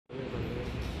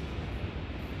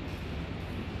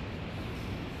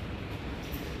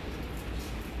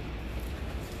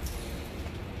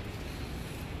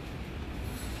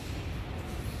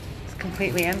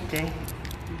completely empty.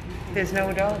 There's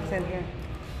no dogs in here.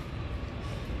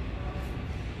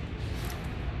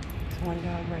 There's one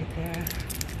dog right there.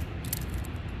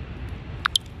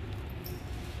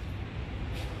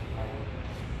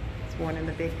 There's one in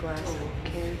the big glass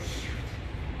case.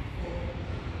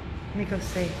 Let me go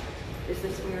see. Is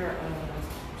this where,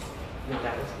 no,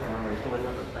 that was where the one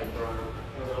that looked like Ron.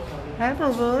 Hi,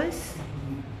 Bubbles.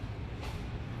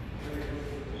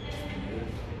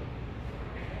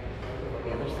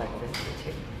 The other side of this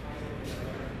too.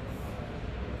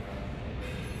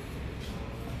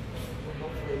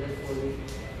 Hopefully this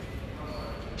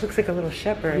one. Looks like a little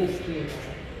shepherd. He's cute.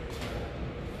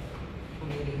 Well,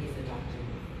 maybe he's a doctor.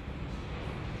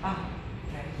 Ah,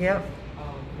 okay. Yep.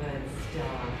 Oh, good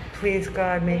stuff. Please,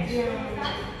 God, make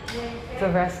it's a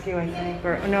rescue, I think.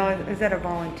 Or no, is that a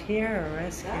volunteer or a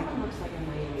rescue? That one looks like a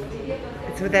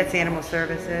Miami. That's Animal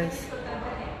Services.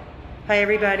 Hi,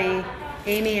 everybody.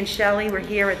 Amy and Shelley, we're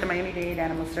here at the Miami-Dade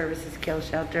Animal Services Kill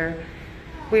Shelter.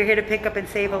 We're here to pick up and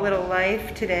save a little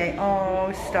life today.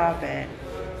 Oh, stop it.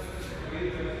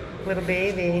 Little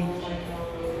baby.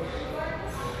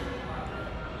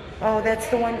 Oh, that's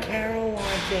the one Carol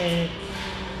wanted.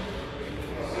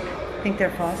 Think they're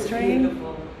fostering?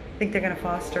 Think they're gonna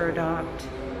foster or adopt.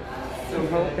 I'm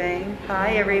hoping.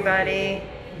 Hi, everybody.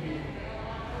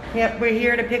 Yep, we're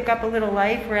here to pick up a little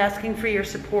life. We're asking for your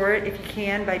support if you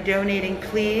can by donating,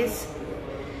 please.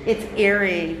 It's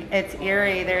eerie. It's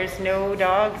eerie. There's no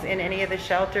dogs in any of the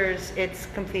shelters. It's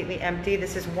completely empty.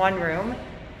 This is one room.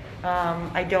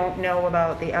 I don't know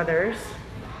about the others,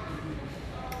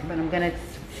 but I'm gonna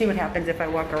see what happens if I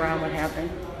walk around. What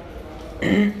happened?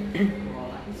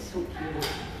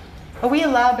 Are we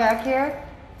allowed back here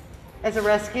as a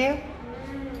rescue?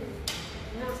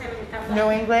 No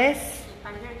English?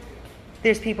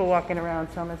 There's people walking around,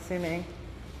 so I'm assuming.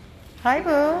 Hi,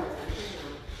 Boo.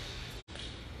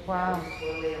 Wow.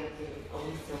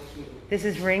 This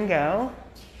is Ringo.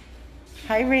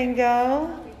 Hi,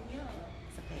 Ringo.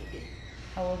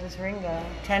 How old is Ringo?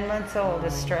 10 months old,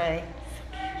 a stray.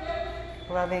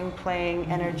 Loving,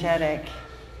 playing, energetic.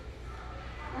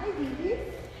 Hi, baby.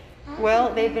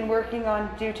 Well, they've been working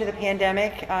on, due to the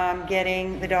pandemic,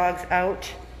 getting the dogs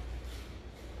out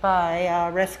by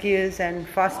rescues and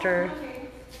foster.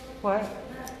 What?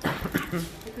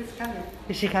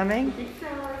 Is she coming?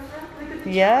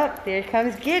 Yep, there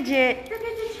comes Gidget.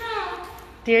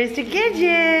 There's the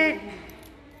Gidget.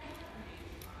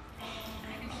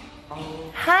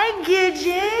 Hi,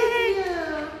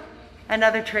 Gidget.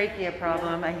 Another trachea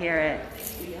problem, I hear it.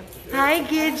 Hi,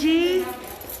 Gidget.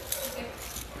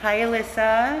 Hi,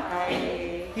 Alyssa.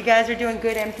 Hi. You guys are doing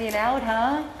good emptying out,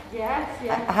 huh? Yes,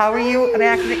 yes. How are you?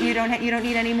 You don't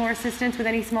need any more assistance with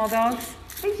any small dogs?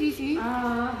 Hi, Gigi.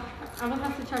 I will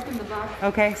have to check in the box.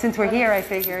 Okay, since we're here, I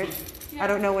figured. I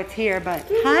don't know what's here, but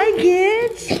hi,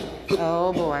 Gidge.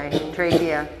 Oh boy,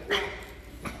 trachea.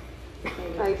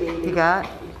 Hi, baby. You got?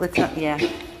 Let's up, yeah.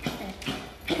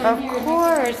 Of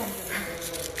course.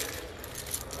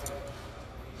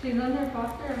 She's under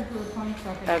foster until the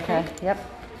 22nd. Okay, yep.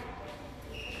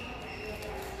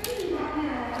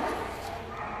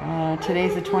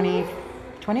 Today's the 20th?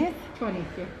 20th,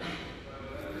 yeah.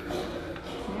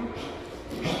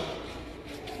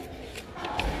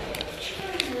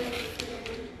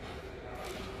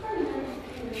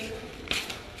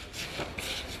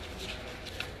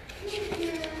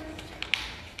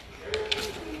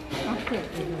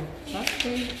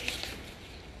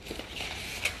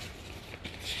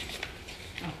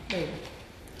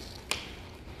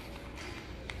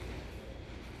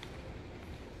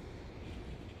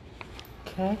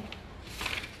 Okay.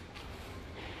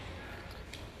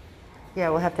 Yeah,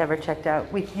 we'll have to have her checked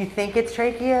out. You think it's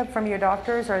trachea from your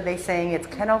doctors, or are they saying it's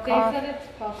kennel cough? They said it's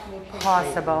possible.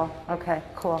 Possible. Okay,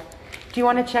 cool. Do you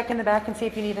want to check in the back and see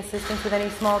if you need assistance with any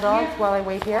small dogs while I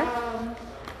wait here?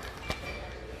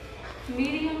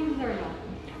 Mediums or no?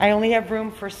 I only have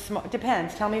room for small.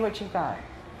 Depends. Tell me what you've got.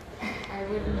 I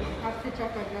would have to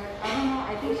check on that. I don't know.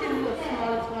 I think she's the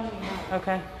smallest one we have.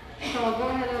 Okay. So I'll go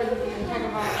ahead and check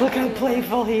them out. Look how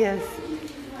playful he is.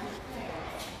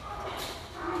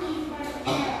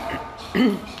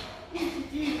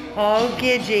 Oh,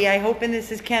 Gidgy, I'm hoping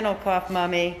this is kennel cough,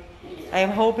 Mommy. I am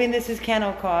hoping this is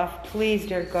kennel cough. Please,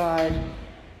 dear God.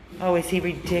 Oh, is he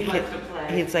ridiculous?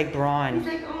 He's like Braun.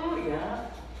 He's like, oh, yeah.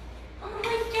 Oh,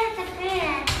 it's just a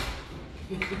fan.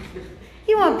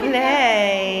 You want to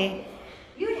play?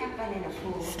 You'd have fun in a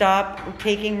pool. Stop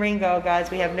taking Ringo, guys.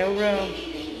 We have no room.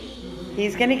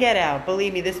 He's going to get out.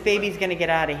 Believe me, this baby's going to get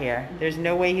out of here. There's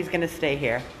no way he's going to stay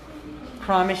here.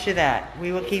 Promise you that.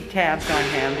 We will keep tabs on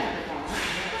him.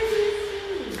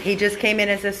 He just came in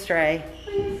as a stray.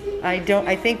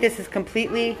 I think this is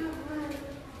completely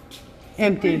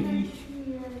empty.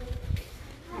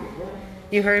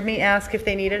 You heard me ask if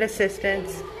they needed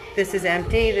assistance. This is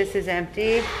empty, this is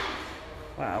empty.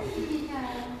 Wow.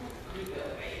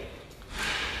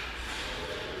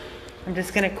 I'm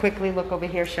just gonna quickly look over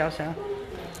here, Xiao Xiao.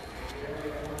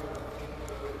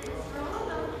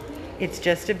 It's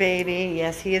just a baby.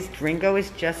 Yes, he is. Ringo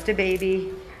is just a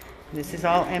baby. This is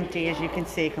all empty, as you can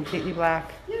see, completely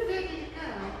black. There's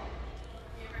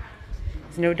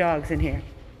no dogs in here.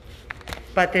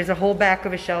 But there's a whole back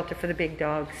of a shelter for the big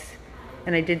dogs.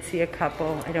 And I did see a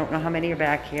couple. I don't know how many are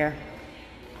back here.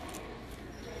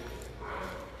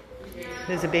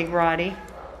 There's a big Rottie.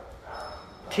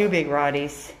 Two big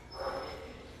Rotties.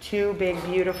 Two big,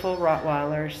 beautiful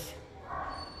Rottweilers.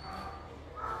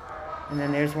 And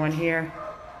then there's one here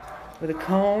with a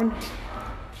cone.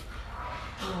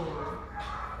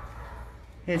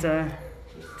 It's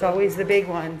always the big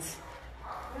ones.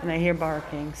 And I hear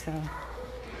barking, so.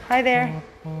 Hi there.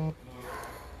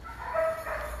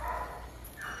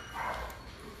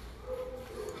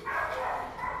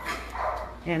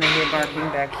 And I hear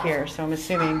barking back here, so I'm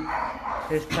assuming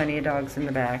there's plenty of dogs in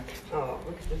the back. Oh,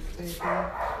 look at this baby.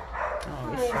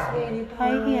 Oh, he's so... Hi,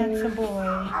 handsome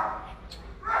boy.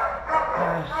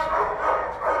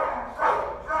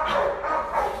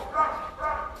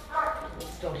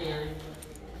 Still here.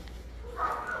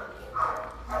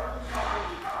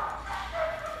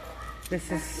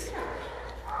 This is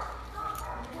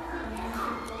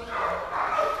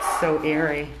so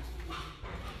eerie.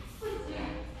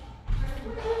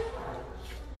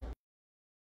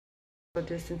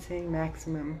 Distancing,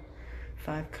 maximum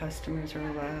 5 customers are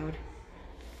allowed.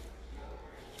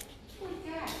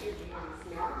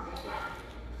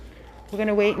 We're going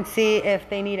to wait and see if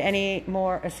they need any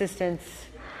more assistance.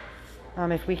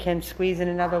 If we can squeeze in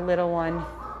another little one.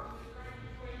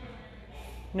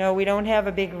 No, we don't have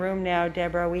a big room now,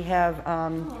 Deborah. We have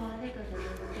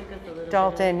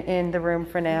Dalton in the room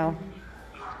for now.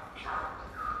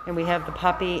 And we have the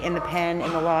puppy in the pen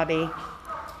in the lobby,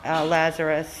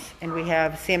 Lazarus. And we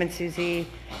have Sam and Susie,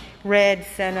 Red,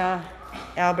 Senna,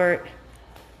 Albert.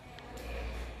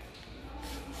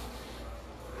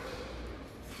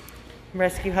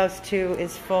 Rescue House 2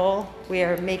 is full. We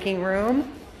are making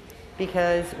room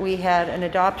because we had an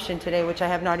adoption today, which I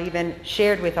have not even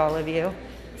shared with all of you.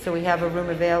 So we have a room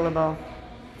available.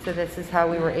 So this is how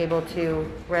we were able to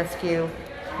rescue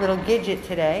little Gidget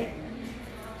today.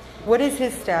 What is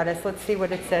his status? Let's see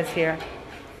what it says here.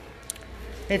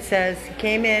 It says he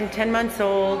came in 10 months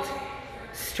old,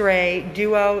 stray,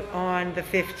 due out on the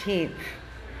 15th.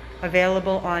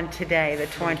 Available on today, the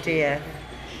 20th.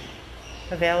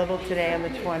 Available today on the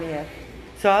 20th.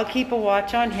 So I'll keep a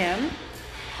watch on him,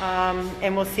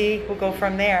 and we'll see, we'll go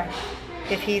from there.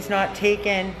 If he's not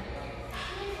taken,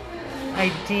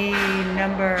 ID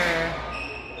number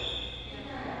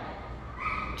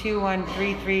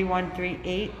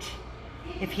 2133138.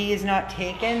 If he is not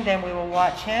taken, then we will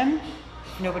watch him.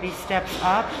 If nobody steps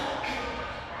up,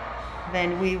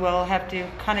 then we will have to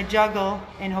kind of juggle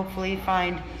and hopefully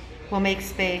we'll make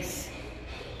space,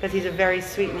 because he's a very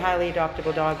sweet and highly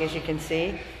adoptable dog, as you can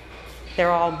see.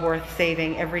 They're all worth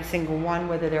saving, every single one,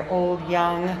 whether they're old,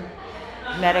 young,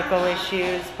 medical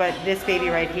issues, but this baby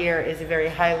right here is a very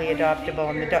highly adoptable,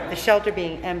 and the shelter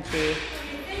being empty.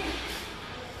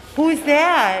 Who is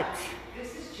that?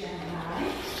 This is Gemini.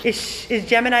 Is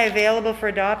Gemini available for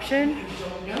adoption? I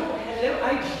don't know.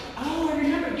 Hello. I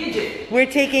remember Gidget. We're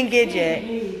taking Gidget.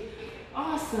 Hey,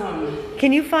 awesome.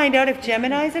 Can you find out if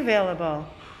Gemini is available?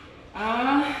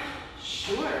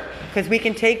 Sure. Because we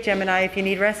can take Gemini if you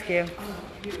need rescue. Oh,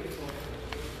 beautiful.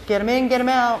 Get him in, get him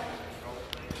out.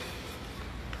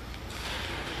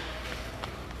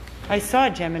 I saw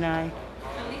Gemini.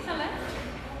 Alisa left?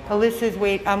 Alyssa's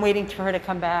I'm waiting for her to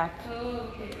come back.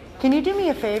 Oh, okay. Can you do me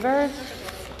a favor?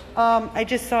 I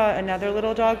just saw another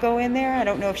little dog go in there. I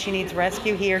don't know if she needs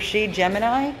rescue, he or she.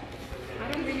 Gemini? I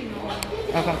don't really know.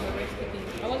 Okay.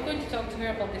 I was going to talk to her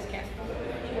about this cat.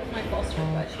 She was my foster,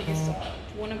 but she just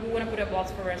we want to put a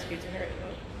box for rescue to her.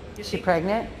 Is she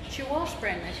pregnant? She was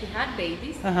pregnant. She had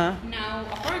babies. Uh-huh. Now,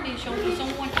 apparently,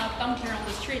 someone dumped her on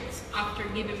the streets after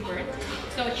giving birth.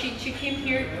 So she came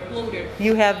here loaded.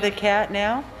 You have the cat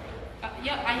now?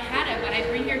 Yeah, I had it, but I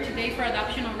bring her today for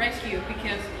adoption or rescue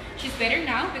because she's better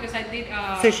now because I did.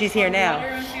 So she's here now.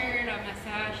 Water on her,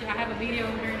 massage. I have a video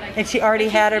of her. And she already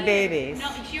had her here. babies?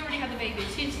 No, she already had the babies.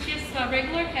 She's just a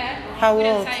regular cat. How with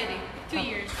old? Anxiety. 2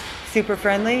 years. Super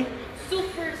friendly?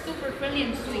 Super, super friendly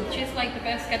and sweet. She's like the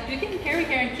best cat. You can carry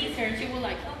her and kiss her, and she will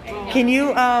like. Okay, Can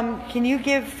you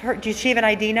give her? Does she have an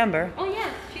ID number? Oh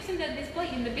yes, she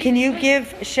Can you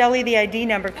give Shelly the ID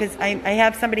number? Because I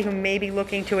have somebody who may be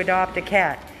looking to adopt a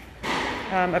cat,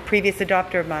 a previous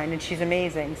adopter of mine, and she's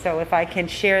amazing. So if I can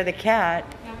share the cat.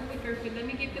 That would be perfect. Let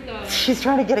me give you the... She's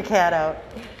trying to get a cat out.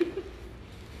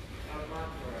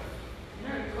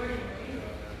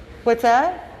 What's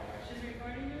that?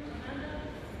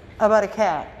 About a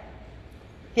cat.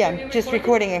 Yeah, I'm just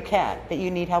recording a cat, that you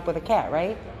need help with a cat,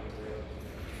 right?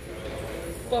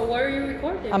 But what are you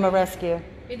recording? I'm a rescue.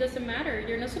 It doesn't matter.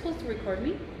 You're not supposed to record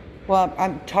me. Well,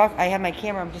 I have my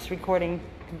camera, I'm just recording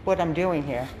what I'm doing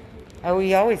here.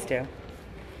 We always do.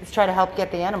 Let's try to help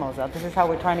get the animals out. This is how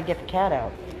we're trying to get the cat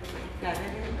out.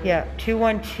 Yeah,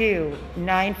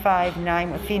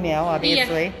 212-959, a female,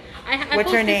 obviously. Yeah. I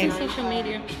What's her post this name? on social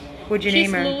media. Would you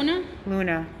name her? She's Luna.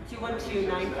 Luna.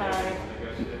 212-95.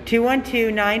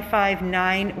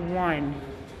 212-9591.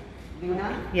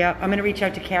 Luna? Yeah, I'm gonna reach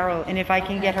out to Carol, and if I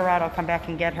can get her out, I'll come back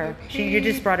and get her. You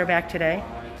just brought her back today?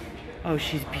 Oh,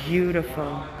 she's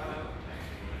beautiful.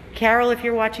 Carol, if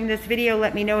you're watching this video,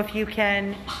 let me know if you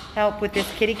can help with this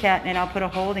kitty cat, and I'll put a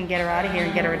hold and get her out of here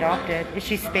and get her adopted. Is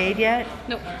she spayed yet?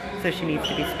 No. So she needs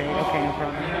to be spayed. Okay, no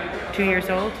problem. 2 years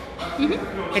old?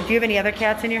 Mm-hmm. Do you have any other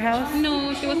cats in your house?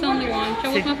 No, she was the only one. She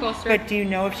was my foster. But do you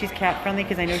know if she's cat friendly?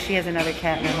 Because I know she has another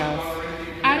cat in her house.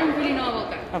 I don't really know about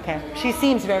that. Okay. She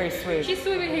seems very sweet. She's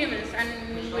sweet with humans and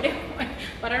with everyone,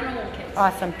 but I don't know about kids.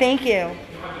 Awesome. Thank you.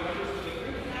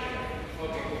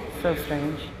 So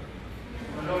strange.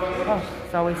 Oh,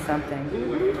 it's always something.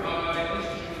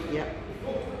 Yep.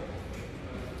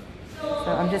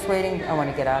 So I'm just waiting. I want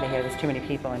to get out of here. There's too many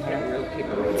people in here.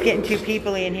 It's getting too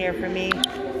peoply in here for me.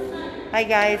 Hi,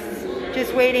 guys.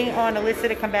 Just waiting on Alyssa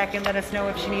to come back and let us know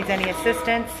if she needs any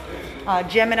assistance.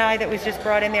 Gemini that was just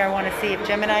brought in there, I want to see if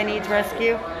Gemini needs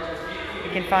rescue. We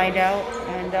can find out.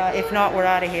 And if not, we're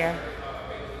out of here.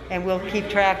 And we'll keep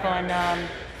track on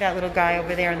that little guy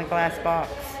over there in the glass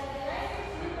box.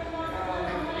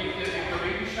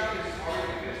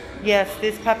 Yes,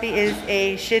 this puppy is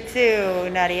a Shih Tzu,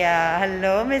 Nadia.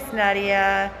 Hello, Miss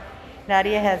Nadia.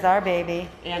 Nadia has our baby.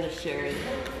 And a Sherry.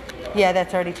 Yeah,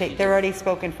 that's already they're already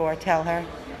spoken for. Tell her.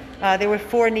 There were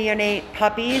 4 neonate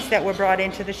puppies that were brought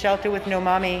into the shelter with no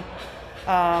mommy.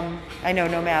 I know,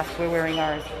 no mask. We're wearing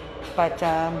ours. But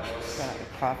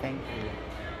coughing.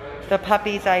 The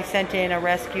puppies, I sent in a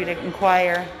rescue to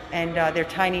inquire, and they're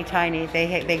tiny, tiny.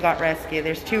 They got rescued.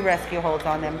 There's 2 rescue holds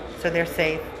on them, so they're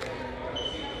safe.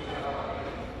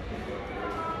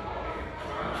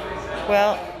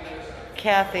 Well,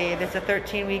 Kathy, there's a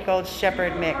 13-week-old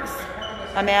shepherd mix.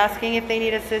 I'm asking if they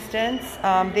need assistance.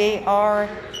 They are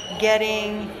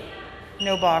getting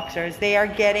no boxers. They are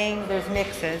getting, there's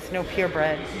mixes, no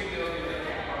purebred.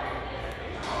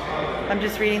 I'm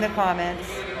just reading the comments.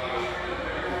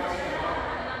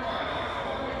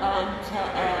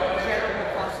 Jenna will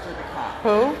foster the cat.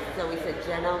 Who? So we said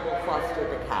Jenna will foster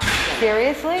the cat.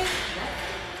 Seriously?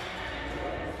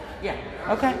 Yeah.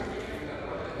 Okay.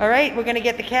 All right, we're going to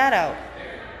get the cat out.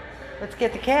 Let's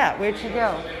get the cat. Where'd she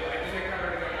go?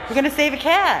 We're going to save a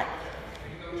cat.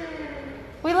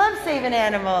 We love saving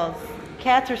animals.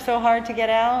 Cats are so hard to get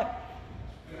out.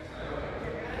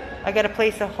 I got to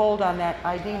place a hold on that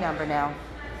ID number now.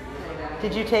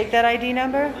 Did you take that ID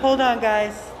number? Hold on,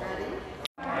 guys.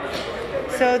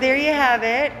 So there you have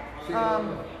it.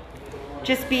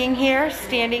 Just being here,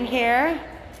 standing here,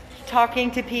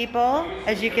 talking to people,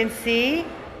 as you can see,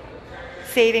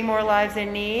 saving more lives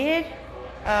in need.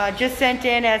 Just sent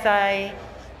in as I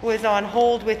was on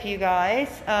hold with you guys.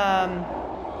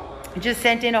 Just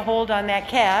sent in a hold on that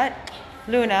cat,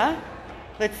 Luna.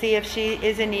 Let's see if she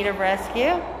is in need of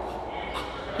rescue.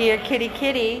 Here, kitty,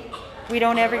 kitty. We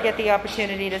don't ever get the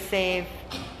opportunity to save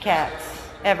cats,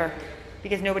 ever,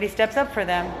 because nobody steps up for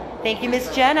them. Thank you, Miss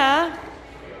Jenna.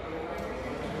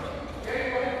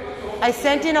 I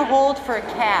sent in a hold for a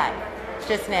cat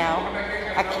just now.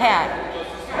 A cat.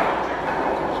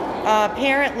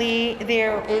 Apparently,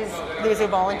 there was a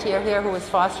volunteer here who was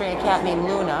fostering a cat named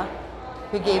Luna,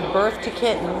 who gave birth to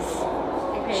kittens.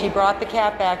 Okay. She brought the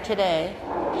cat back today.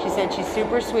 She said she's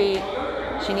super sweet.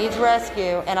 She needs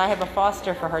rescue, and I have a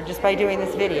foster for her just by doing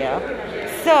this video.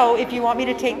 So, if you want me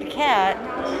to take the cat,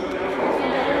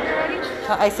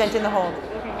 I sent in the hold.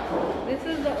 Okay. This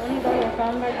is the only dog I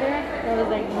found back there. That was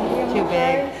like medium Too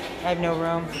big. size. I have no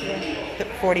room. Yeah.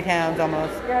 40 pounds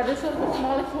almost. Yeah, this was the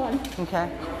smallest one. Okay,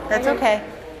 that's okay.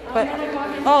 But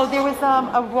oh, there was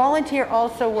a volunteer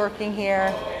also working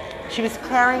here. She was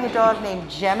carrying a dog named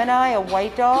Gemini, a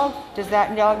white dog. Does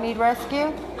that dog need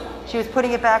rescue? She was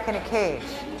putting it back in a cage.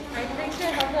 I think they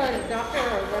have a doctor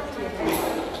or rescue.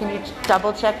 Can you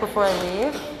double check before I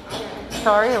leave?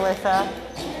 Sorry, Alyssa.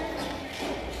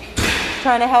 just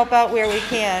trying to help out where we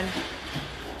can.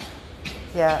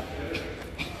 Yeah.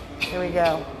 Here we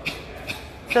go.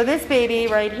 So this baby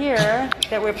right here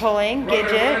that we're pulling,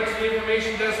 Gidget, Run to the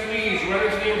information desk, please. Run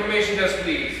to the information desk,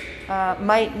 please.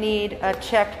 Might need a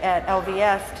check at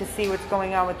LVS to see what's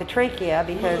going on with the trachea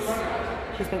because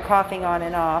she's been coughing on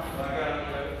and off.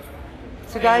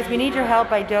 So guys, we need your help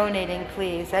by donating,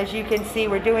 please. As you can see,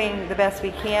 we're doing the best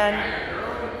we can.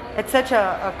 It's such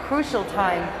a crucial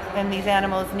time and these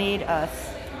animals need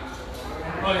us.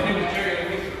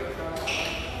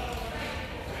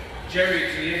 Jerry,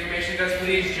 to the information desk,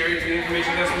 please. Jerry, to the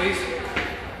information desk, please.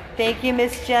 Thank you,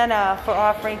 Miss Jenna, for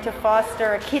offering to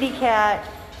foster a kitty cat.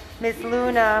 Miss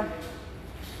Luna,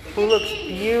 who looks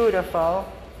beautiful.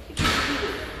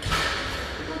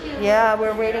 Yeah,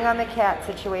 we're waiting on the cat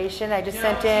situation. I just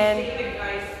sent in.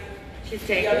 She's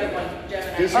taking the other one.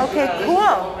 Okay,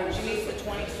 cool. She needs the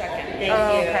 22nd. Thank you.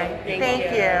 Okay, thank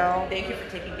you. Thank you for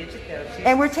taking Gidget though.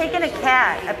 And we're taking a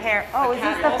cat, apparently. Oh, is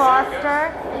this the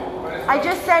foster? I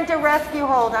just sent a rescue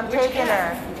hold. I'm taking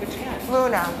her. Which cat?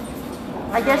 Luna.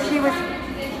 I guess she was.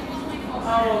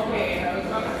 Oh, okay. I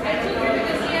took her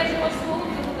because she was full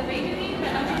because of the baby,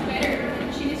 but now she's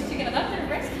better. She needs to get adopted and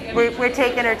rescue. We're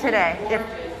taking her today.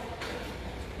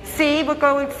 See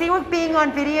what being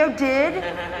on video did?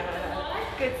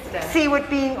 Good stuff. See what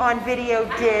being on video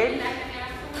did?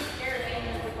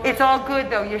 It's all good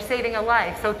though. You're saving a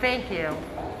life, so thank you.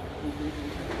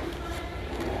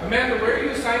 Amanda, where are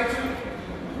you assigned to?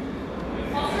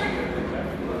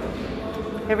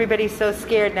 Everybody's so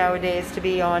scared nowadays to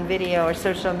be on video or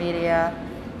social media,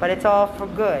 but it's all for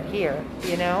good here,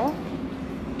 you know?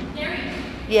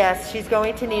 Yes, she's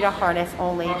going to need a harness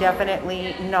only,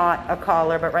 definitely not a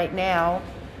collar, but right now,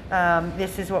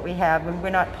 this is what we have. We're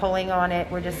not pulling on it,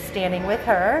 we're just standing with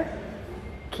her.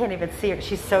 Can't even see her,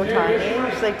 she's so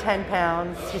tiny, she's like 10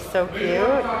 pounds, she's so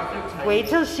cute. Wait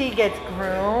till she gets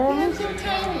groomed.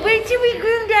 Wait till we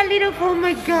groom that little, oh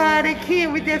my God, I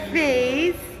can't with that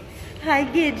face. Hi,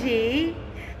 Gidget.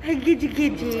 Hi,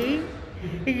 Gidget.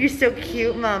 You're so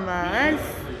cute, mamas.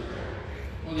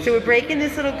 So we're breaking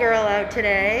this little girl out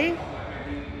today.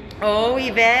 Oh,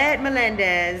 Yvette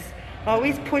Melendez.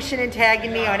 Always pushing and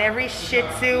tagging me on every Shih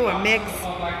Tzu or mix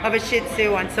of a Shih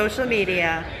Tzu on social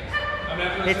media.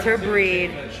 It's her breed.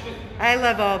 I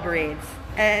love all breeds.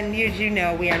 And as you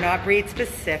know, we are not breed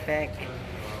specific.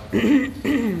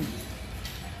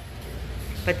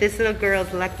 But this little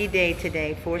girl's lucky day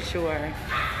today, for sure.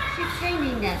 She's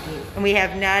training nephew. And we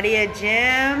have Nadia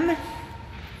Jim,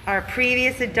 our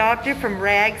previous adopter from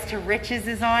Rags to Riches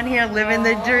is on here, living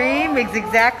the dream. It's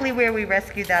exactly where we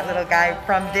rescued that little guy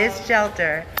from this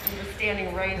shelter. He was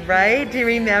standing right here. Right? Do you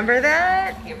remember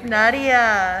that?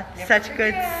 Nadia, such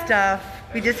good stuff.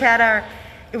 We just had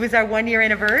it was our 1-year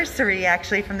anniversary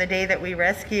actually from the day that we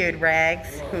rescued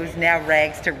Rags, who's now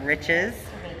Rags to Riches.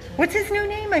 What's his new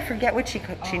name? I forget what she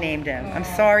named him. I'm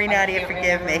sorry, Nadia,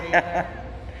 forgive me.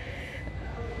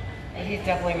 He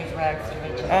definitely was Rags to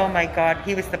Riches. Oh my God,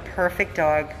 he was the perfect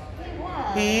dog.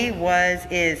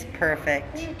 Is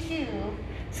perfect. Me too.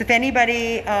 So if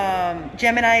anybody,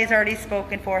 Gemini is already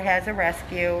spoken for, has a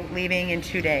rescue, leaving in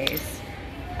 2 days.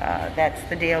 That's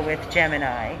the deal with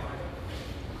Gemini.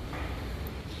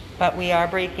 But we are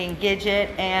breaking Gidget,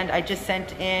 and I just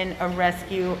sent in a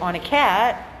rescue on a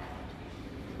cat.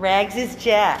 Rags is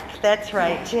Jack. That's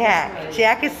right, Jack.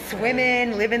 Jack is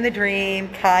swimming, living the dream,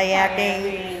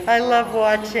 kayaking. I love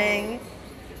watching.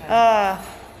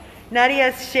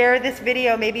 Nadia, share this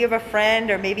video. Maybe you have a friend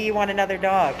or maybe you want another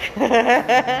dog.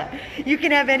 You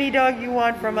can have any dog you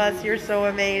want from us. You're so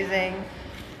amazing.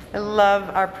 I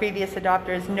love our previous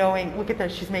adopters knowing, look at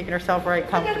this, she's making herself right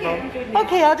comfortable.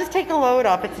 Okay, I'll just take a load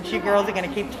off it since you girls are going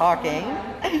to keep talking.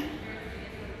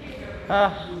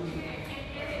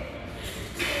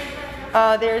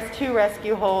 There's 2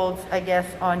 rescue holds, I guess,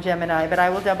 on Gemini, but I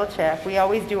will double check. We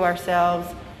always do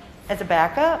ourselves as a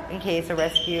backup in case a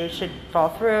rescue should fall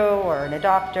through or an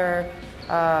adopter.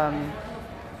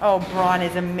 Braun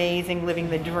is amazing, living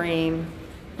the dream.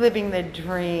 Living the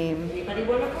dream. Anybody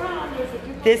want a Braun?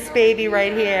 This baby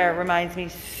right here reminds me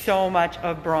so much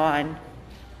of Braun.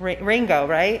 Ringo,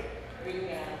 right?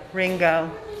 Ringo.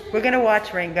 We're going to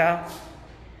watch Ringo.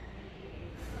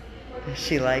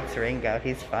 She likes Ringo.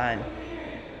 He's fun.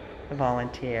 A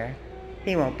volunteer.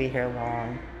 He won't be here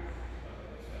long.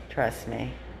 Trust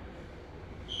me.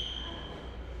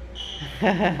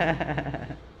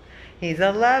 He's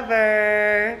a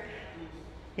lover.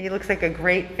 He looks like a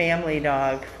great family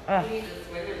dog. Oh.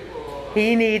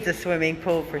 He needs a swimming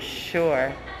pool for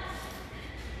sure.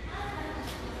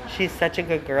 She's such a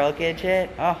good girl, Gidget.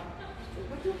 Oh.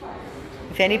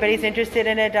 If anybody's interested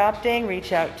in adopting,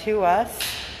 reach out to us.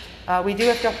 We do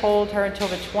have to hold her until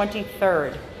the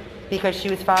 23rd because she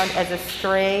was found as a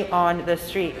stray on the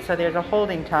street. So there's a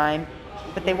holding time,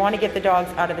 but they want to get the dogs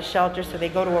out of the shelter, so they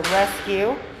go to a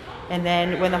rescue. And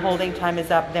then when the holding time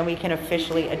is up, then we can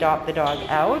officially adopt the dog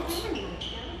out.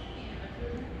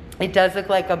 It does look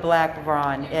like a black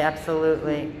Braun,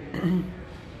 absolutely.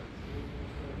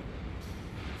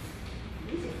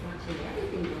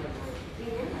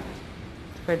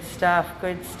 Good stuff,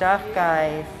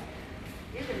 guys.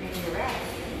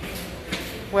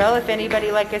 Well, if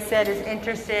anybody, like I said, is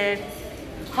interested.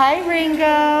 Hi,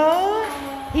 Ringo.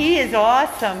 He is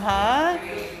awesome, huh?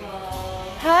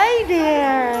 Hi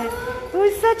there.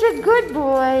 Who's such a good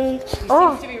boy? He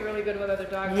seems to be really good with other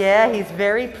dogs. Yeah, he's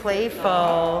very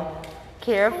playful.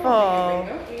 Careful.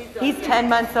 He's 10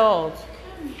 months old.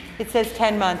 It says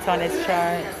 10 months on his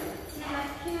chart.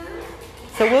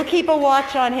 So we'll keep a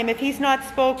watch on him. If he's not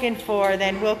spoken for,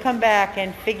 then we'll come back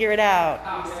and figure it out.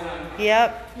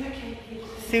 Yep.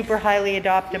 Super highly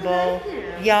adoptable,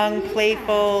 young,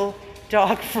 playful,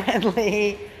 dog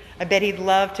friendly. I bet he'd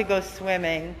love to go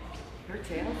swimming.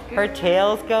 Her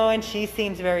tail's going. She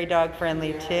seems very dog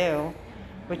friendly too,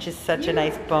 which is such a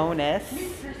nice bonus.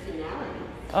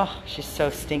 Oh, she's so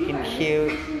stinking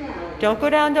cute. Don't go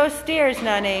down those stairs,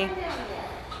 Nunny.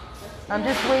 I'm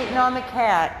just waiting on the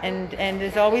cat, and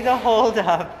there's always a hold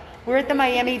up. We're at the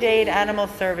Miami-Dade Animal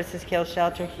Services Kill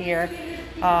Shelter here.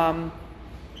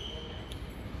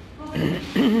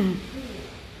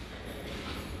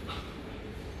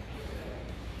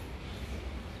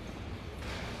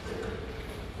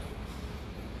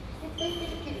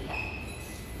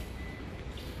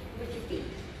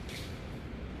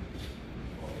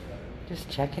 Just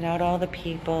checking out all the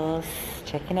peoples,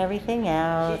 checking everything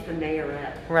out. She's the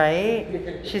mayorette.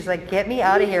 Right? She's like, get me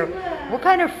out of here. What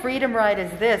kind of freedom ride is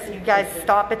this? You guys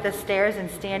stop at the stairs and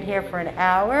stand here for an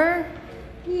hour?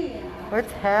 Yeah.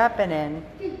 What's happening?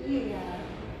 Yeah.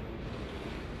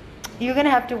 You're going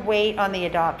to have to wait on the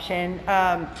adoption.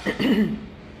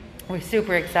 We're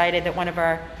super excited that one of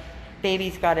our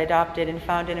babies got adopted and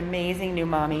found an amazing new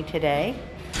mommy today.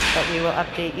 But we will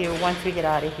update you once we get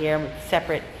out of here with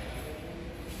separate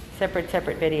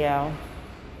video.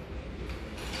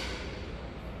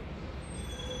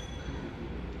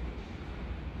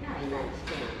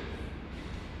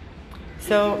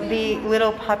 So the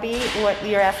little puppy, what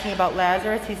you're asking about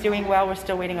Lazarus, he's doing well. We're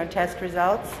still waiting on test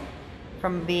results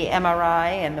from the MRI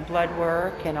and the blood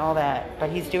work and all that. But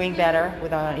he's doing better.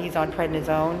 He's on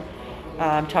prednisone.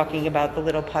 I'm talking about the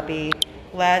little puppy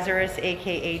Lazarus,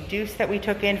 aka Deuce, that we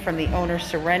took in from the owner's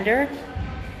surrender.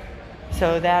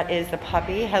 So that is the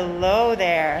puppy. Hello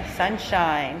there,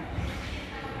 sunshine.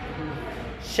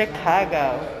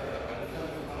 Chicago.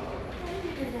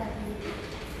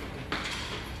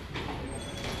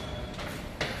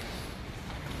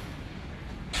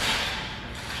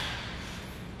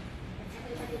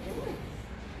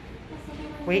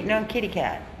 Waiting on kitty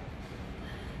cat.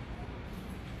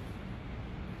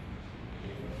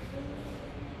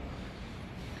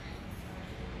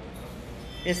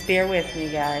 Just bear with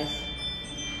me, guys.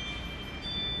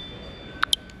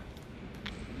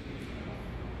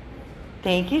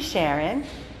 Thank you, Sharon.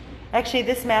 Actually,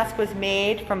 this mask was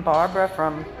made from Barbara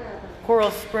from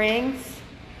Coral Springs.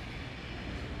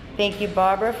 Thank you,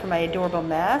 Barbara, for my adorable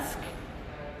mask.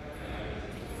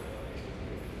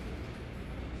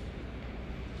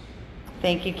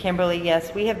 Thank you, Kimberly.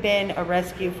 Yes, we have been a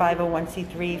rescue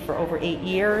 501c3 for over 8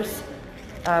 years.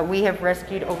 We have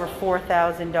rescued over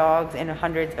 4,000 dogs and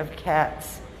hundreds of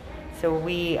cats. So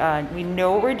we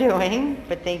know what we're doing,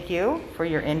 but thank you for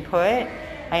your input.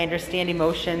 I understand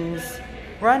emotions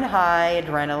run high,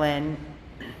 adrenaline.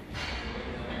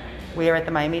 We are at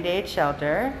the Miami-Dade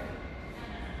shelter.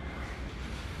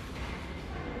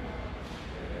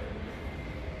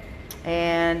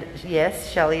 And yes,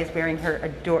 Shelly is wearing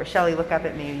her Shelly, look up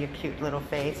at me, your cute little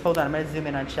face. Hold on, I'm gonna zoom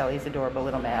in on Shelly's adorable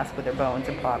little mask with her bones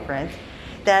and paw prints.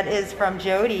 That is from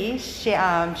Jody.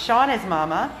 Shauna's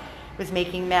mama was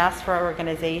making masks for our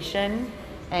organization.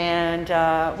 And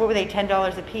what were they,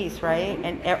 $10 a piece, right?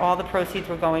 And all the proceeds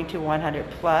were going to 100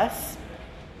 plus.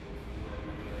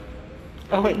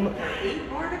 Oh,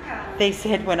 they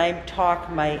said when I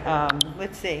talk, my,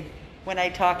 let's see. When I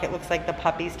talk, it looks like the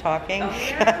puppy's talking.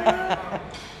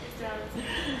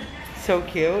 So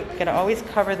cute. Gotta always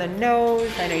cover the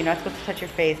nose. I know you're not supposed to touch your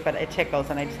face, but it tickles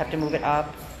and I just have to move it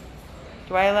up.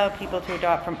 Do I allow people to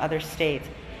adopt from other states?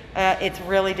 It's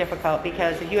really difficult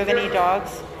because if you have any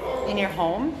dogs in your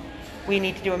home, we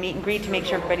need to do a meet and greet to make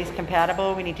sure everybody's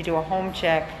compatible. We need to do a home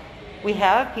check. We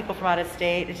have people from out of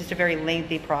state. It's just a very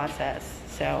lengthy process.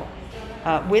 So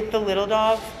With the little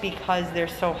dogs, because they're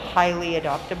so highly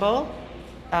adoptable,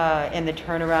 and the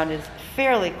turnaround is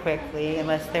fairly quickly,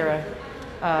 unless they're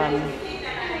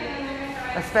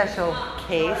a special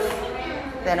case,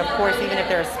 then of course, even if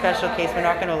they're a special case, we're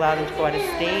not going to allow them to go out of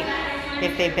state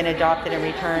if they've been adopted and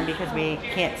returned, because we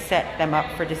can't set them up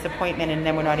for disappointment and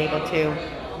then we're not able to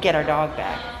get our dog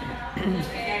back.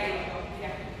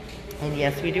 And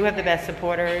yes, we do have the best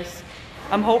supporters.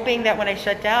 I'm hoping that when I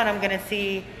shut down, I'm going to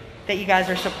see that you guys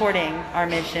are supporting our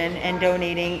mission and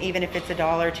donating, even if it's $1,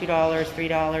 $2,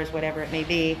 $3, whatever it may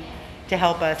be, to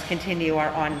help us continue our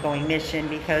ongoing mission,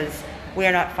 because we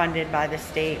are not funded by the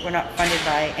state. We're not funded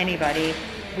by anybody.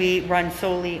 We run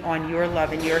solely on your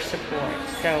love and your support.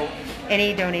 So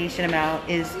any donation amount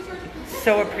is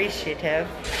so appreciative.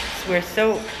 We're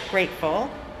so grateful.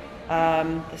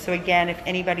 So again, if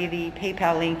anybody, the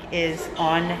PayPal link is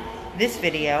on this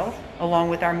video, along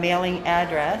with our mailing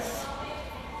address.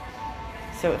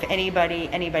 So if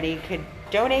anybody could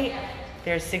donate,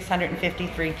 there's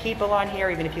 653 people on here.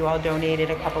 Even if you all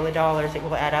donated a couple of dollars, it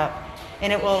will add up.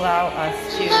 And it will allow us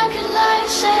to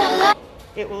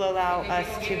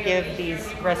give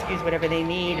these rescues whatever they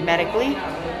need medically.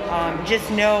 Just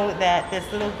know that this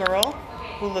little girl,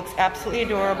 who looks absolutely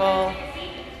adorable,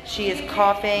 she is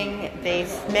coughing. They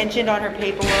mentioned on her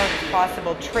paperwork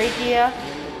possible trachea,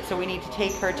 so we need to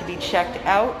take her to be checked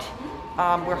out.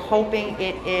 We're hoping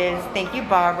it is, thank you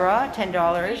Barbara,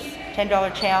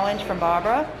 $10 challenge from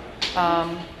Barbara.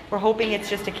 We're hoping it's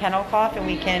just a kennel cough and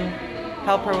we can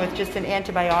help her with just an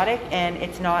antibiotic, and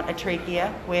it's not a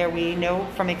trachea, where we know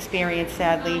from experience,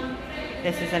 sadly,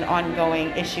 this is an ongoing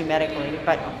issue medically.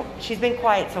 But she's been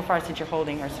quiet so far since you're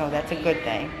holding her, so that's a good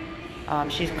thing.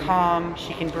 She's calm,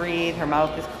 she can breathe, her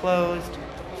mouth is closed,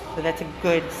 so that's a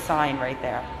good sign right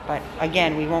there. But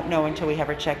again, we won't know until we have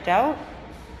her checked out.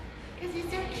 Because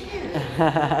he's so cute.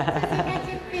 That's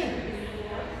a thing.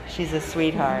 She's a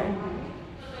sweetheart.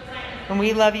 And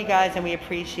we love you guys and we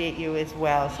appreciate you as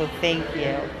well. So thank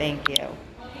you. Thank you.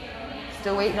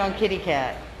 Still waiting on Kitty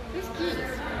Cat. Who's Keys?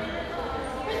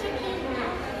 Where's your key?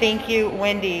 Thank you,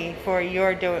 Wendy, for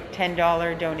your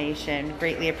 $10 donation.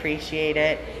 Greatly appreciate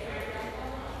it.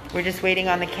 We're just waiting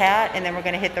on the cat and then we're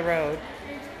going to hit the road.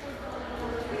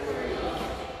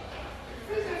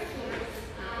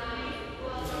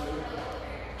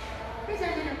 Where's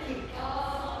our little kitty?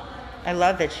 I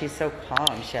love that she's so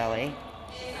calm, Shelly.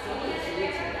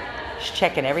 She's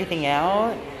checking everything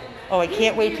out. Oh, I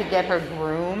can't wait to get her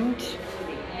groomed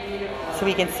so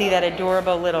we can see that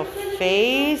adorable little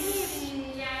face.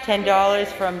 $10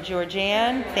 from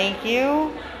Georgianne. Thank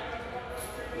you.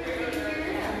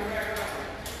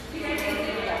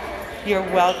 You're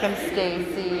welcome,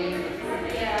 Stacy.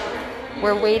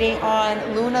 We're waiting on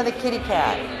Luna the kitty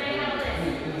cat.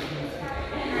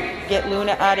 Get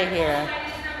Luna out of here.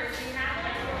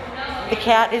 The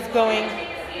cat is going...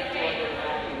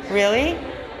 Really?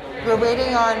 We're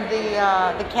waiting on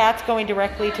the cat's going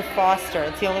directly to foster.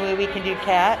 It's the only way we can do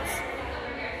cats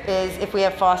is if we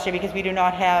have foster, because we do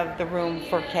not have the room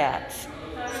for cats.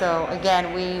 So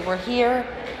again, we were here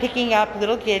picking up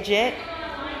little Gidget,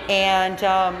 and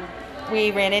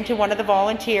we ran into one of the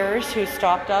volunteers who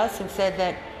stopped us and said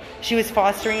that she was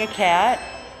fostering a cat,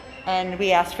 and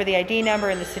we asked for the ID number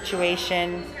and the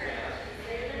situation.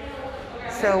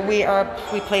 So we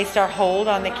placed our hold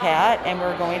on the cat, and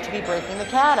we're going to be breaking the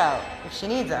cat out if she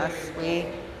needs us. We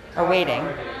are waiting.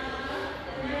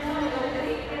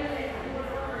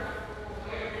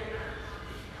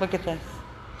 Look at this.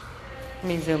 Let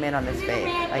me zoom in on this face.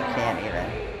 I can't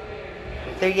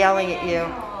even. They're yelling at you.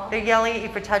 They're yelling at you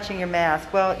for touching your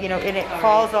mask. Well, you know, and it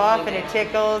falls off and it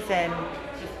tickles and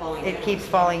it keeps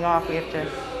falling off. We have to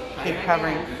keep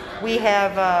covering. We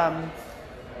have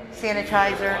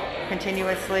sanitizer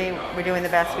continuously. We're doing the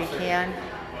best we can.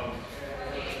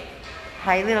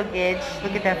 Hi, little Gidge.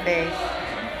 Look at that face.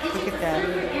 Look at that.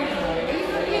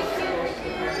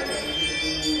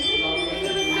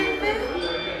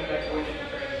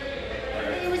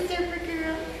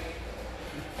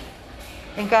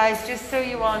 And guys, just so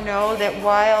you all know that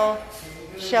while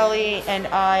Shelly and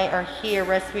I are here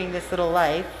rescuing this little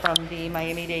life from the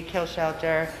Miami-Dade Kill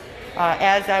Shelter,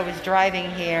 as I was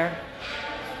driving here,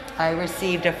 I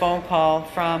received a phone call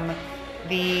from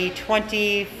the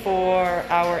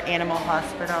 24-hour animal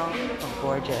hospital. Oh,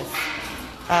 gorgeous.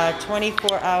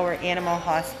 24-hour animal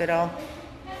hospital.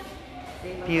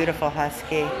 Beautiful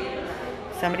husky.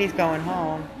 Somebody's going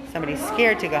home. Somebody's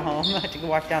scared to go home, to go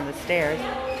walk down the stairs.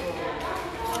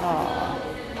 Aww.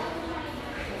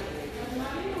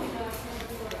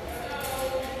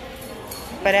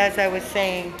 But as I was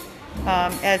saying,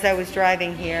 as I was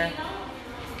driving here,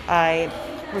 I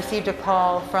received a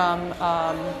call from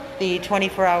the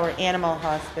 24-hour animal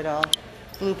hospital,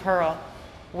 Blue Pearl,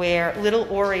 where little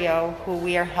Oreo, who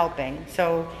we are helping.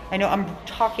 So I know I'm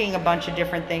talking a bunch of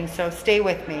different things, so stay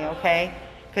with me, okay?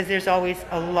 Because there's always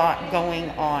a lot going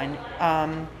on.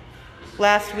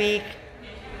 Last week,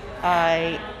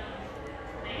 I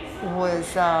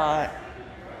was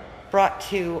brought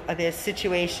to this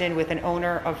situation with an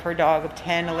owner of her dog of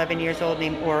 10, 11 years old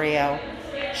named Oreo.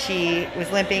 She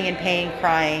was limping in pain,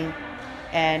 crying,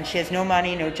 and she has no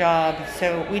money, no job.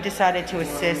 So we decided to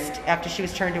assist after she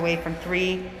was turned away from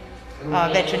 3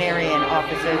 veterinarian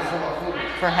offices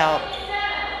for help.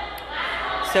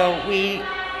 So we,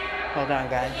 hold on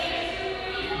guys.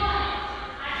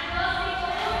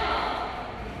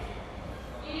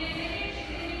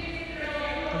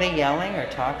 Are they yelling or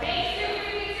talking?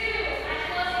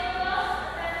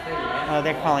 Oh,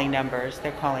 they're calling numbers.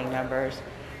 They're calling numbers.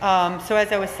 So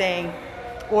as I was saying,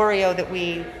 Oreo that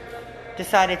we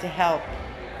decided to help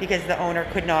because the owner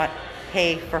could not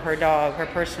pay for her dog, her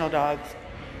personal dog's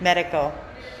medical.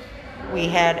 We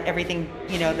had everything,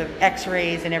 you know, the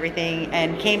x-rays and everything,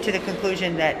 and came to the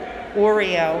conclusion that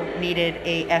Oreo needed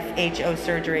a FHO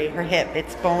surgery, her hip,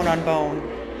 it's bone on bone.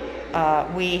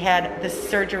 We had the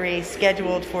surgery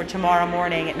scheduled for tomorrow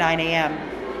morning at 9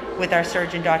 a.m. with our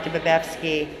surgeon, Dr.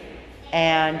 Blvd.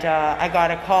 And I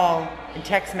got a call and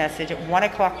text message at 1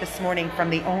 o'clock this morning from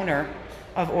the owner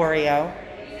of Oreo,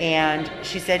 and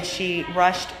she said she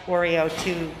rushed Oreo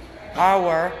to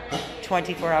our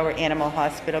 24-hour animal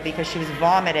hospital because she was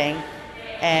vomiting,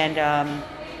 and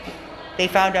they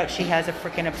found out she has a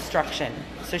freaking obstruction.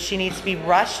 So she needs to be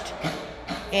rushed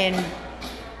in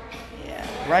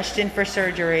for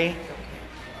surgery,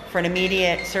 for an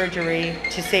immediate surgery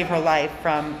to save her life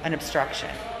from an obstruction.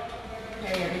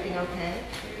 Hey, everything okay?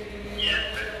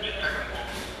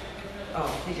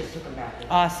 Oh, they just took him back.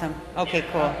 Awesome. Okay,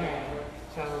 cool. Okay.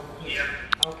 So,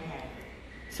 okay.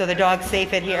 So the dog's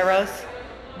safe at Heroes?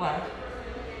 What?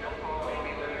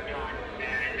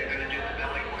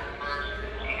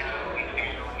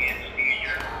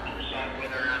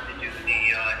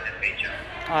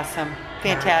 Awesome.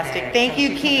 Fantastic. Okay. Thank So you,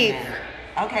 she's Keith. in the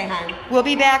matter. Okay, hon. We'll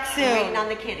be back We're waiting soon. on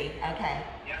the kitty. Okay.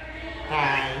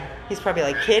 Bye. He's probably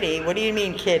like, Kitty? What do you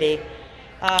mean, Kitty?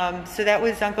 So that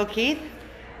was Uncle Keith.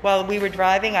 While we were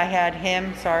driving, I had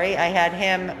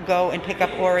him go and pick up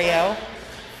Oreo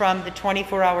from the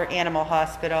 24-hour animal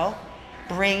hospital,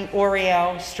 bring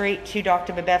Oreo straight to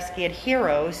Dr. Blvd. At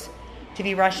Heroes to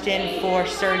be rushed in for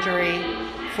surgery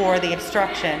for the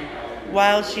obstruction.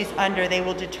 While she's under, they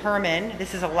will determine,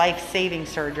 this is a life-saving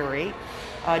surgery,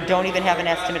 don't even have an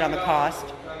estimate on the cost,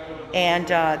 and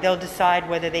they'll decide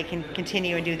whether they can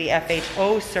continue and do the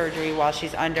FHO surgery while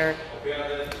she's under.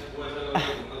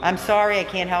 I'm sorry, I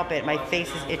can't help it. My face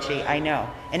is itchy, I know,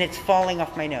 and it's falling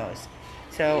off my nose.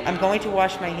 So I'm going to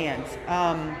wash my hands.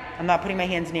 I'm not putting my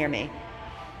hands near me.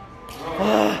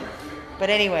 But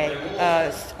anyway,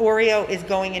 Oreo is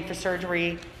going in for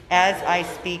surgery as I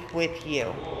speak with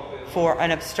you for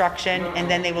an obstruction, and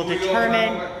then they will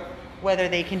determine whether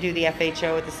they can do the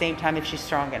FHO at the same time if she's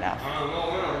strong enough.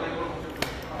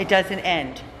 It doesn't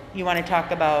end. You want to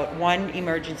talk about one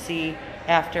emergency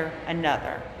after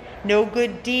another. No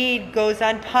good deed goes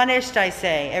unpunished, I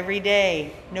say, every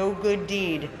day. No good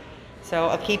deed. So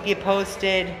I'll keep you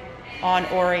posted on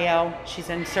Oreo. She's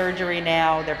in surgery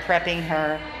now. They're prepping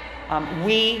her.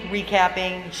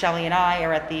 Shelly and I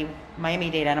are at the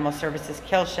Miami-Dade Animal Services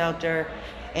Kill Shelter,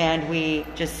 and we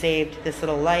just saved this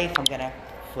little life. I'm gonna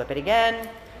flip it again.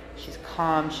 She's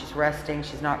calm, she's resting,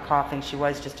 she's not coughing. She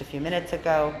was just a few minutes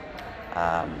ago.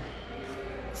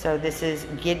 So this is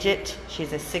Gidget.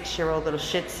 She's a 6-year-old little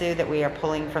Shih Tzu that we are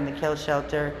pulling from the kill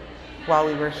shelter. While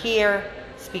we were here,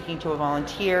 speaking to a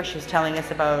volunteer, she was telling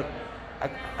us about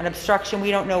an obstruction.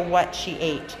 We don't know what she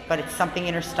ate, but it's something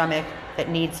in her stomach that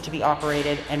needs to be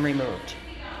operated and removed.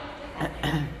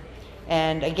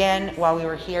 And again, while we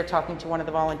were here talking to one of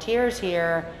the volunteers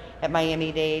here at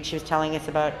Miami-Dade, she was telling us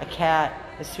about a cat,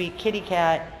 a sweet kitty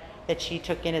cat that she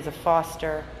took in as a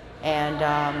foster, and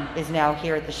is now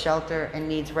here at the shelter and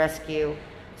needs rescue.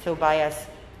 So by us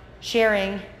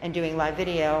sharing and doing live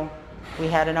video, we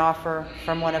had an offer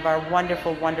from one of our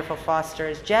wonderful, wonderful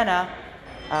fosters, Jenna.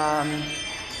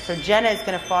 So Jenna is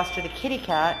going to foster the kitty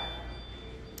cat,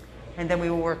 and then we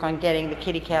will work on getting the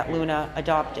kitty cat Luna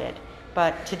adopted.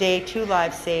 But today, 2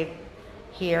 lives saved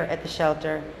here at the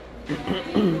shelter.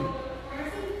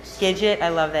 Gidget, I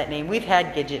love that name. We've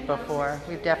had Gidget before.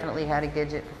 We've definitely had a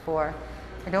Gidget before.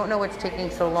 I don't know what's taking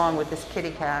so long with this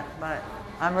kitty cat, but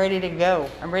I'm ready to go.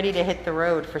 I'm ready to hit the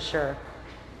road for sure.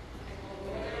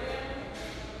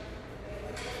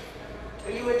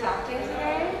 Are you adopting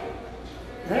today?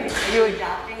 You're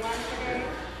adopting one today?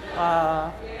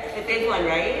 The big one,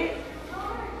 right?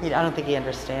 I don't think he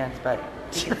understands, but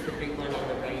It's the big one on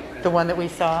the right. the one that we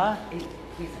saw.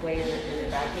 He's way in the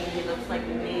back. He looks like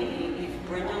maybe he's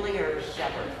brindley or a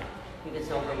shepherd. He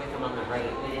was over with him on the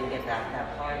right. We didn't get back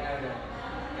that far. Now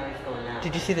he's going that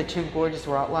Did you see the two gorgeous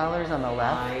Rottweilers on the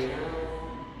left? I know.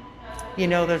 You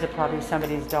know, those are probably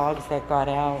somebody's dogs that got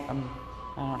out. I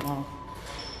don't know.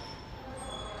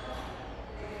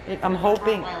 I'm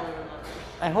hoping.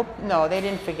 No, they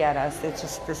didn't forget us. It's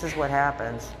just, this is what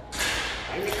happens.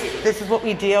 This is what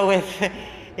we deal with.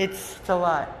 It's a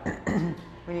lot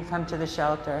when you come to the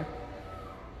shelter.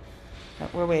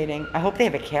 But we're waiting. I hope they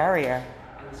have a carrier,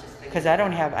 because I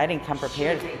didn't come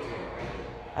prepared.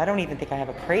 I don't even think I have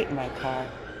a crate in my car.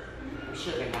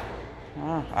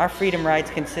 Oh, our freedom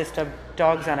rides consist of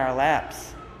dogs on our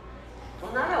laps.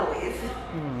 Well, not always.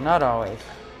 Not always.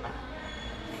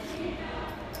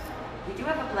 We do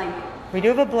have a blanket. We do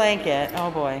have a blanket.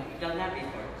 Oh boy. We've done that before.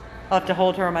 I'll have to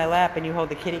hold her on my lap and you hold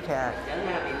the kitty cat. We've done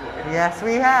that before. Yes,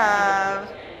 we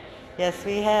have. Yes,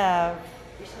 we have.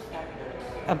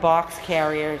 A box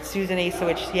carrier. Susan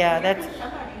Asowich. Yeah, that's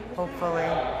hopefully.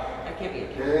 That can't be a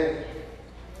carrier.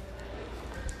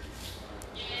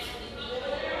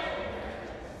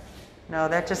 No,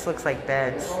 that just looks like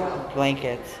beds,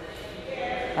 blankets.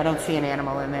 I don't see an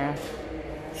animal in there.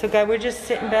 So, guys, we're just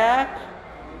sitting back.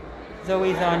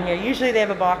 Zoe's on here. Usually they have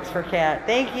a box for cat.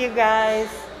 Thank you, guys.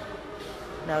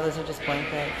 No, those are just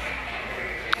blankets.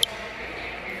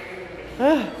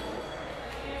 Ugh.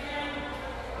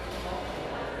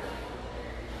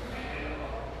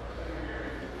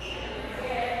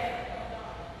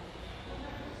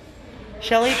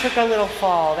 Shelly took a little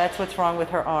fall. That's what's wrong with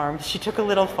her arms. She took a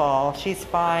little fall. She's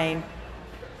fine.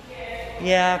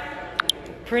 Yeah.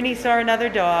 Prinny saw another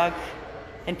dog,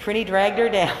 and Prinny dragged her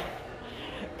down.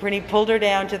 Prinny pulled her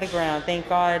down to the ground. Thank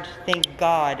God,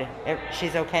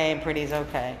 she's okay and Prinny's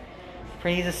okay.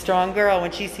 Prinny's a strong girl.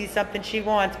 When she sees something she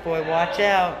wants, boy, watch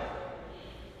out.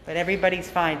 But everybody's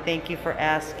fine. Thank you for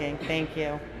asking. Thank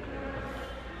you.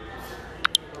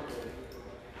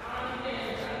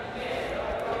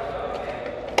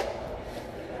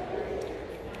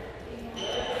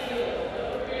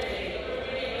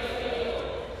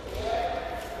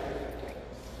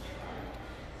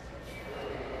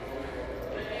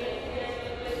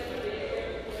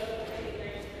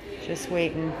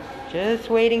 Just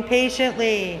waiting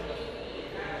patiently.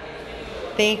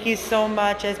 Thank you so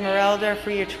much, Esmeralda,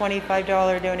 for your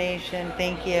 $25 donation.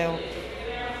 Thank you.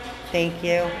 Thank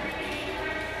you.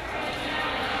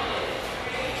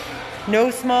 No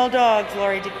small dogs,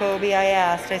 Lori Jacoby, I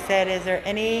asked. I said,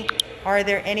 are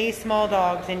there any small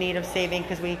dogs in need of saving?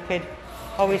 Because we could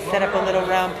always set up a little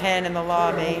round pen in the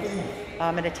lobby.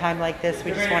 At a time like this,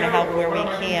 we just want to help where we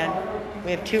can.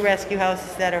 We have 2 rescue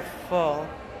houses that are full.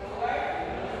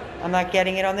 I'm not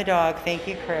getting it on the dog. Thank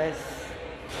you, Chris.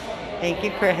 Thank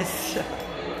you, Chris.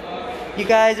 You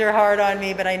guys are hard on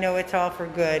me, but I know it's all for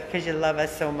good because you love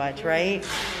us so much, right?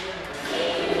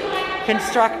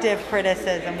 Constructive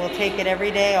criticism. We'll take it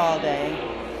every day, all day.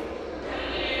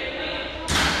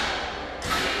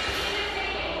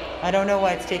 I don't know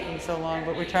why it's taking so long,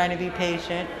 but we're trying to be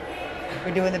patient.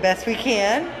 We're doing the best we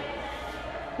can.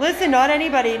 Listen, not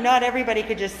everybody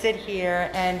could just sit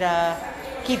here and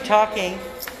keep talking,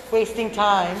 wasting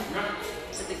time.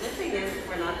 But the good thing is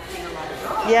we're not seeing a lot of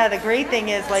dogs. Yeah, the great thing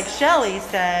is, like Shelly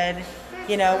said,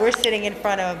 you know, we're sitting in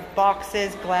front of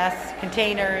boxes, glass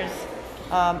containers.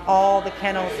 All the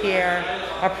kennels here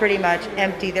are pretty much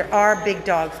empty. There are big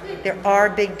dogs. There are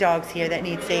big dogs here that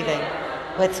need saving.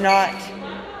 Let's not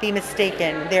be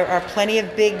mistaken. There are plenty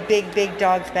of big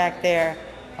dogs back there.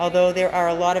 Although there are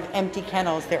a lot of empty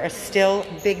kennels, there are still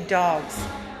big dogs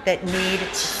that need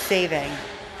saving.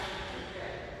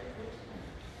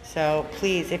 So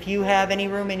please, if you have any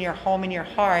room in your home, in your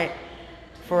heart,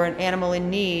 for an animal in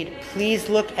need, please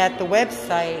look at the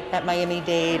website at Miami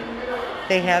DADE.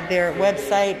 They have their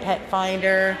website, Pet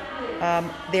Finder.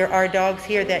 There are dogs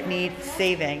here that need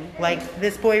saving, like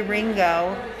this boy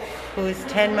Ringo, who's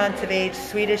 10 months of age,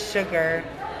 sweet as sugar,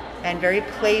 and very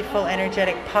playful,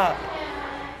 energetic pup.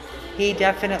 He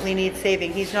definitely needs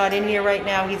saving. He's not in here right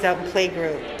now. He's out in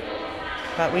playgroup.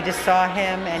 But we just saw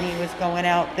him, and he was going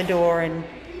out the door, and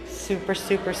super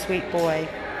sweet boy.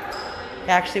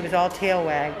 Actually, was all tail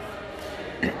wag.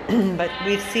 But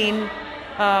we've seen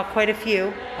quite a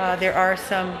few. There are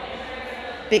some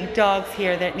big dogs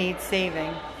here that need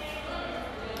saving.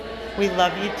 We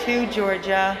love you too,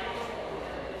 Georgia.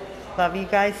 Love you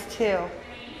guys too.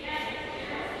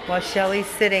 While Shelly's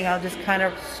sitting, I'll just kind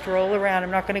of stroll around.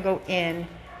 I'm not going to go in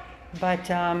But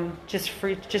just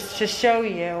to show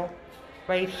you,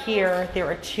 right here, there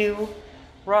are 2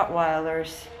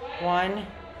 Rottweilers, 1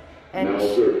 and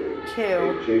 2,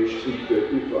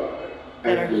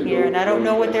 that are here. And I don't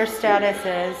know what their status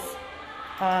is.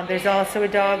 There's also a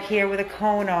dog here with a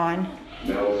cone on.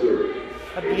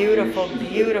 A beautiful,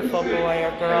 beautiful boy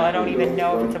or girl. I don't even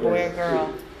know if it's a boy or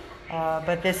girl.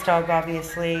 But this dog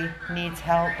obviously needs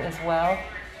help as well.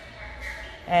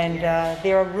 And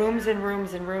there are rooms and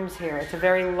rooms and rooms here. It's a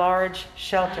very large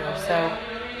shelter. So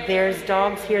there's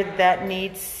dogs here that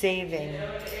need saving.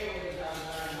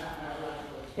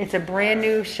 It's a brand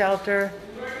new shelter.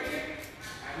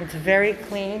 It's very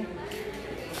clean.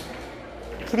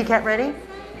 Kitty cat ready?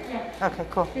 Okay,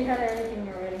 cool. We had everything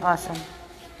already. Awesome.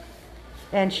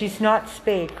 And she's not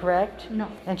spayed, correct? No.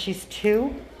 And she's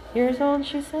 2 years old,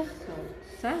 she said?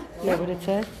 So, Is that what it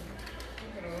says?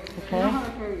 Okay. you don't have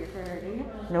a carrier for her, do you?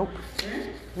 Nope.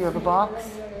 You have a box?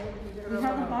 We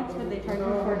have a box, but they charge you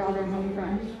 $4 in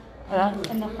front.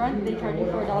 In the front, they charge you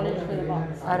 $4 for the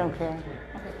box. I don't care.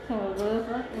 Okay, so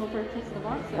we'll purchase the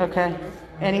box. Okay.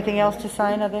 Anything else to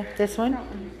sign other this one?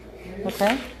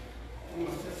 Okay.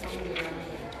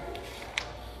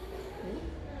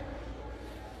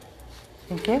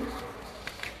 Thank you.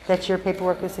 That's your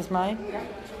paperwork. This is mine. Yeah.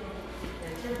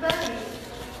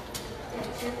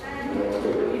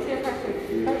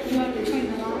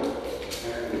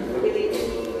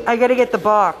 I gotta get the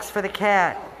box for the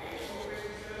cat.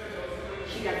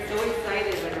 She got so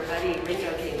excited when her buddy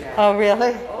Ringo came back. Oh,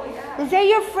 really? Oh, yeah. Is that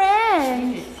your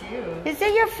friend? Is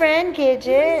that your friend,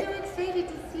 Gidget? I'm so excited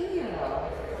to see you.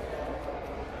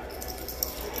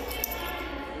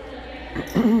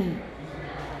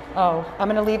 Oh, I'm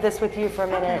gonna leave this with you for a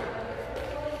minute.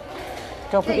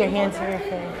 Don't put your hands in your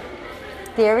face.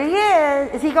 There he is.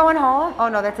 Is he going home? Oh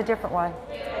no, that's a different one.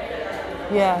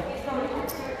 Yeah.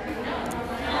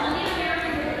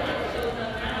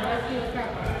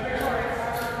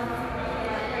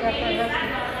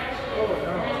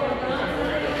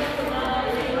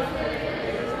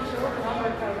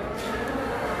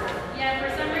 Yeah, for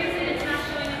some reason it's not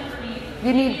showing up for me.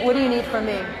 What do you need from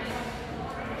me?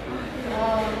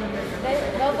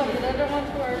 They're the ones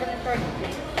who are going to charge you.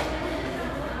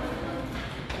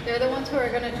 They're the ones who are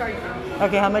going to charge you.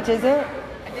 Okay, how much is it?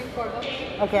 I think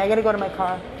 $4. Okay, I gotta go to my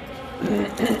car. Yeah.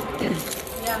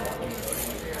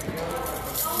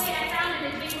 Oh wait, I found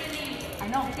it. It changed the name. I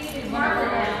know. It's one of our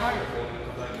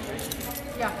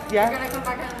Yeah. Yeah? You're gonna come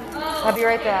back and... I'll be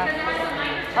right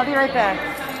back. I'll be right back.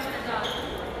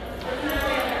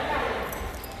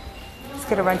 Just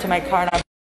gonna run to my car and I'll...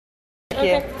 Thank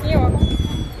you. Okay, you're welcome.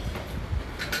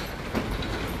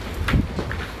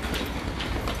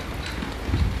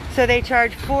 So they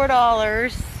charge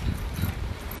 $4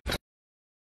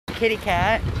 kitty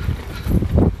cat.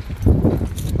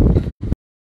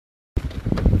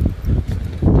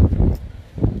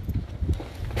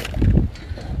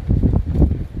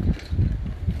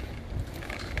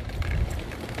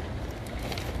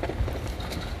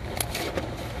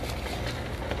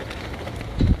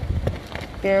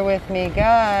 Bear with me,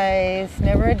 guys.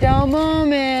 Never a dull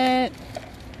moment.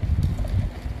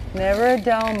 Never a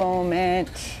dull moment.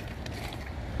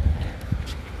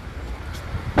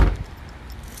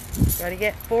 Gotta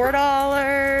get $4.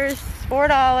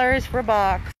 $4 for a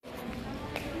box.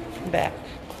 Back.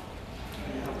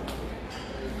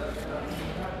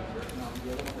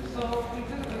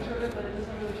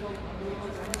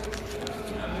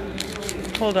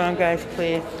 Hold on, guys,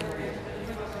 please.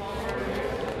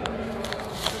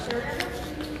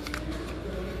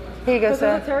 Here you go, There's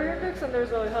sir. a terrier mix and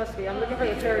there's a husky. I'm looking for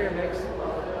the terrier mix.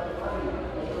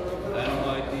 Animal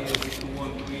ID is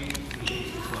 213.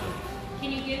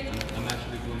 Can you give... I'm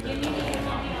actually doing that now.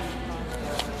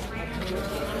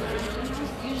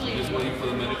 I'm just waiting for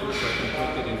the medical so I can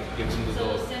put it and give them the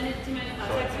dog. Send it to my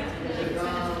text message.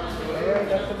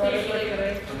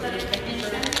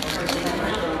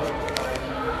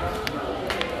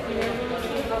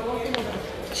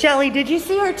 Shelly, did you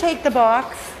see her take the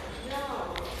box?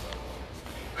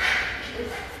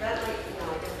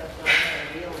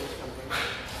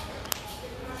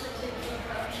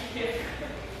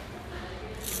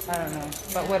 I don't know,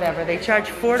 but whatever. They charge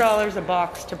 $4 a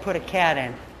box to put a cat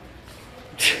in.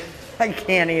 I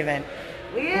can't even.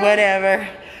 Whatever.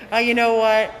 You know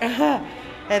what?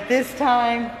 At this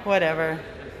time, whatever.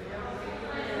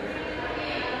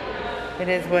 It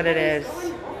is what it is.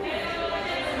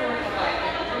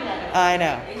 I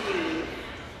know.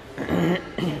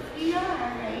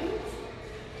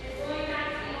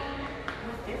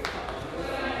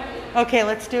 Okay,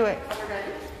 let's do it.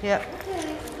 Yep.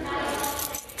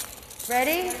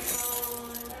 Ready?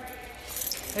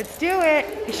 Let's do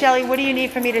it. Shelly, what do you need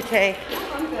for me to take?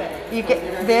 I'm good. You get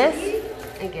this?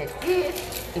 And get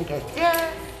this. And get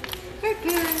that. We're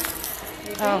good.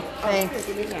 Oh, thanks.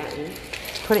 Give me that.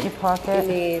 Put it in your pocket.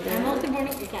 You want me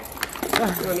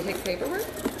to take paperwork?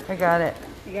 I got it.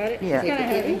 You got it? Yeah. Take it,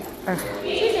 Kitty.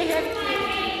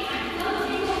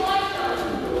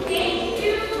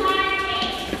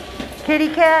 Kitty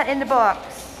cat in the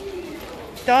box.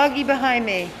 Doggy behind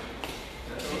me.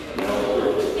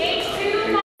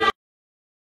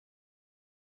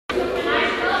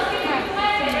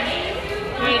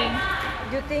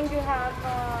 You think you have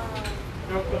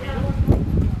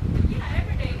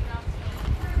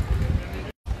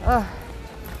Oh,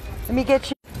 let me get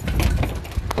you.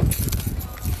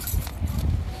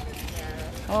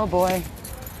 Oh boy,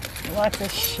 lots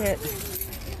of shit.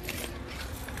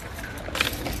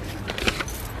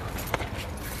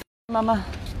 Mama.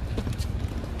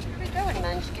 Where we going,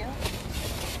 Munchkin?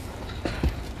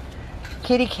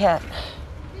 Kitty cat.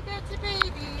 We got the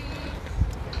baby.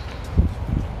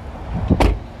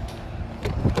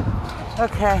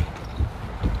 Okay.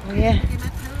 Yeah.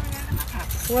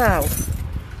 Wow.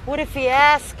 What a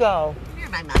fiasco. Here,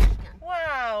 my Munchkin.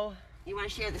 Wow. You want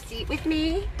to share the seat with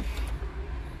me?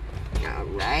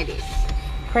 Alrighty.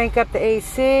 Crank up the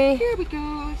AC. Here we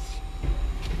go.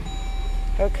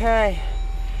 Okay.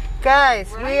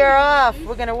 Guys, we are off.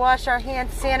 We're going to wash our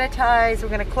hands, sanitize. We're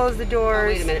going to close the Oh,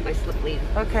 doors. wait a minute, my slip leaves.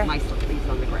 Okay. My slip leaves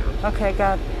on the ground. Okay,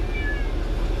 got it.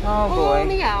 Oh boy.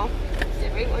 meow.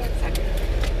 Sit right 1 second.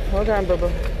 Hold on, boo-boo.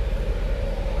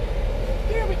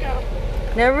 Here we go.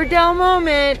 Never dull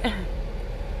moment.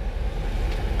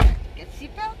 Get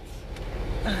seatbelts.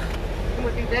 And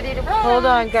we'll be ready to roll. Hold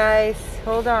on, guys.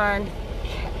 Hold on.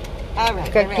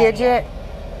 Alright, Got Gidget.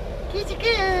 Gidget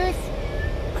goose.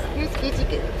 Here's Gidget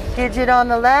goose. Gidget on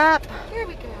the lap. Here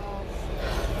we go.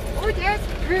 Oh, there's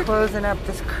Groot. Closing up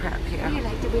this crap Do here. you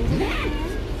like the winds of the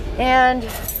And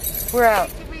we're out.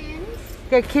 The winds?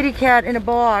 Got kitty cat in a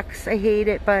box. I hate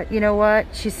it, but you know what?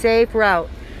 She's safe. We're out.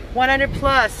 100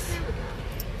 plus.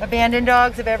 Abandoned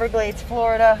dogs of Everglades,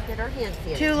 Florida. Get our hands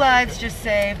in. 2 lives just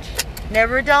saved.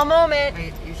 Never a dull moment.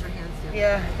 Wait, use your hands in.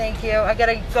 Yeah, thank you. I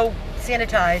gotta go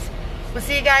sanitize. We'll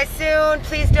see you guys soon.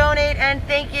 Please donate and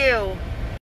thank you.